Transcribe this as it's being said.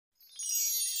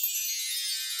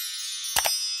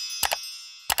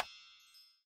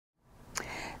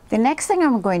The next thing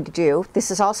I'm going to do,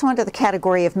 this is also under the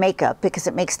category of makeup because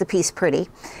it makes the piece pretty,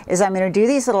 is I'm going to do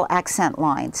these little accent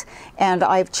lines. And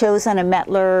I've chosen a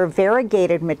Mettler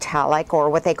variegated metallic, or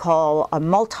what they call a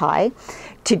multi,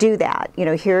 to do that. You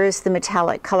know, here's the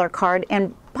metallic color card.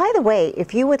 And by the way,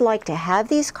 if you would like to have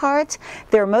these cards,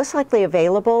 they're most likely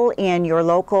available in your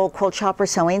local quilt shop or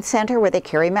sewing center where they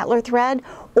carry Mettler thread.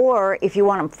 Or if you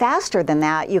want them faster than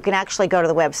that, you can actually go to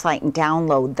the website and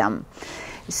download them.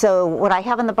 So what I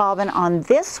have in the bobbin on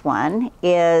this one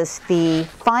is the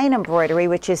fine embroidery,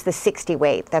 which is the 60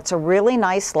 weight. That's a really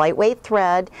nice lightweight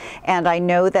thread, and I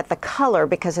know that the color,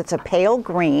 because it's a pale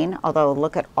green, although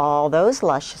look at all those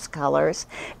luscious colors,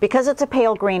 because it's a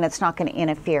pale green, it's not going to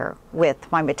interfere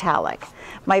with my metallic.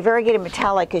 My variegated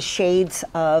metallic is shades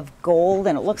of gold,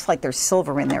 and it looks like there's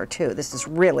silver in there too. This is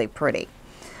really pretty.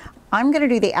 I'm going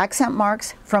to do the accent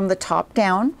marks from the top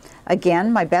down.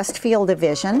 Again, my best field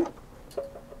division.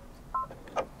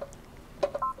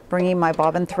 Bringing my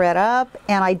bobbin thread up,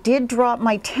 and I did drop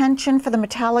my tension for the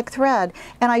metallic thread,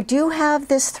 and I do have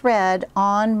this thread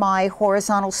on my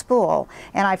horizontal spool,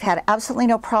 and I've had absolutely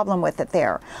no problem with it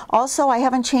there. Also, I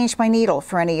haven't changed my needle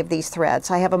for any of these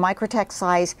threads. I have a Microtech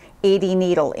size 80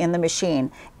 needle in the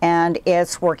machine, and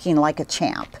it's working like a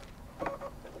champ.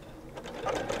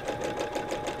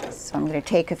 So I'm going to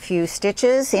take a few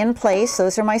stitches in place.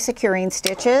 Those are my securing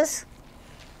stitches.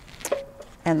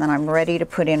 And then I'm ready to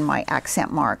put in my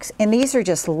accent marks. And these are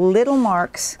just little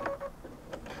marks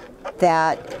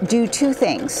that do two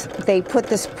things. They put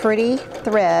this pretty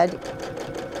thread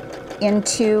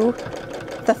into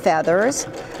the feathers,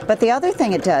 but the other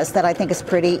thing it does that I think is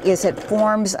pretty is it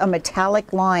forms a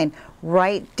metallic line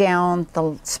right down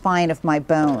the spine of my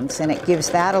bones, and it gives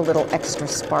that a little extra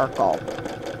sparkle.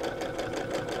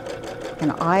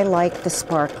 And I like the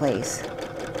sparklies.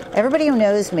 Everybody who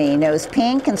knows me knows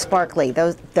pink and sparkly.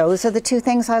 Those are the two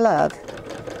things I love.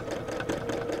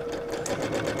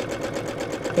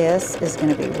 This is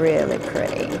going to be really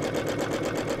pretty.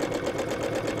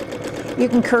 You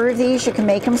can curve these, you can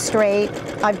make them straight.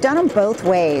 I've done them both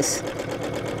ways.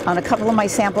 On a couple of my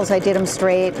samples I did them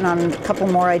straight, and on a couple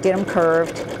more I did them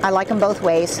curved. I like them both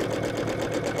ways.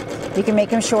 You can make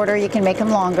them shorter, you can make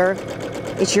them longer.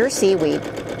 It's your seaweed.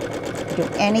 Do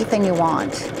anything you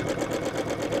want.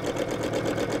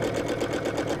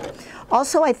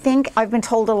 Also, I think I've been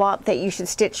told a lot that you should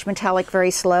stitch metallic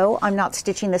very slow. I'm not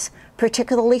stitching this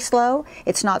particularly slow.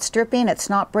 It's not stripping, it's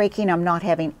not breaking, I'm not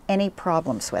having any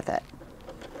problems with it.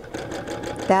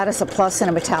 That is a plus in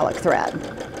a metallic thread.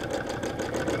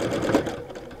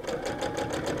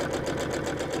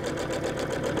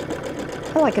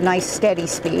 I like a nice steady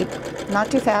speed.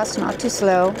 Not too fast, not too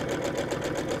slow.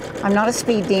 I'm not a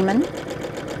speed demon,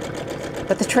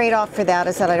 but the trade-off for that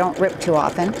is that I don't rip too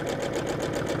often.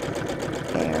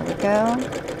 There we go.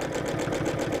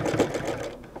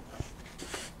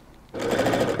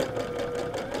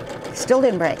 Still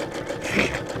didn't break.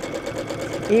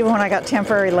 Even when I got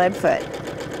temporary lead foot.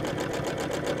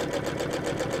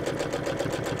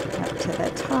 Up to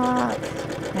the top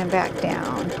and back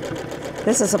down.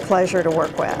 This is a pleasure to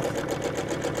work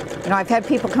with. You know, I've had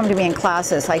people come to me in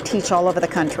classes. I teach all over the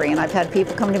country, and I've had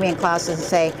people come to me in classes and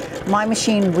say, my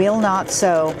machine will not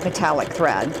sew metallic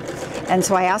thread. And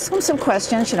so I ask them some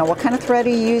questions, you know, what kind of thread are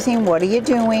you using? What are you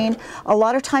doing? A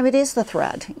lot of time it is the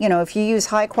thread. You know, if you use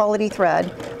high quality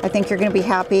thread, I think you're going to be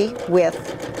happy with,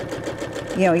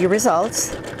 you know, your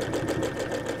results.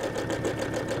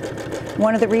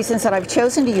 One of the reasons that I've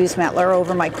chosen to use Mettler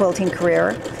over my quilting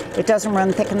career, it doesn't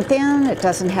run thick and thin, it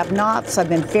doesn't have knots. I've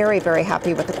been very, very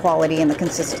happy with the quality and the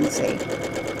consistency.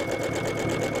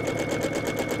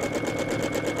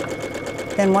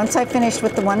 Then once I've finished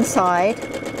with the one side,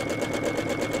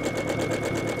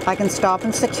 I can stop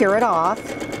and secure it off,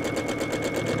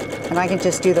 and I can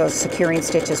just do those securing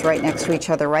stitches right next to each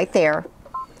other right there,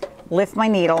 lift my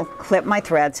needle, clip my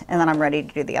threads, and then I'm ready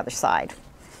to do the other side.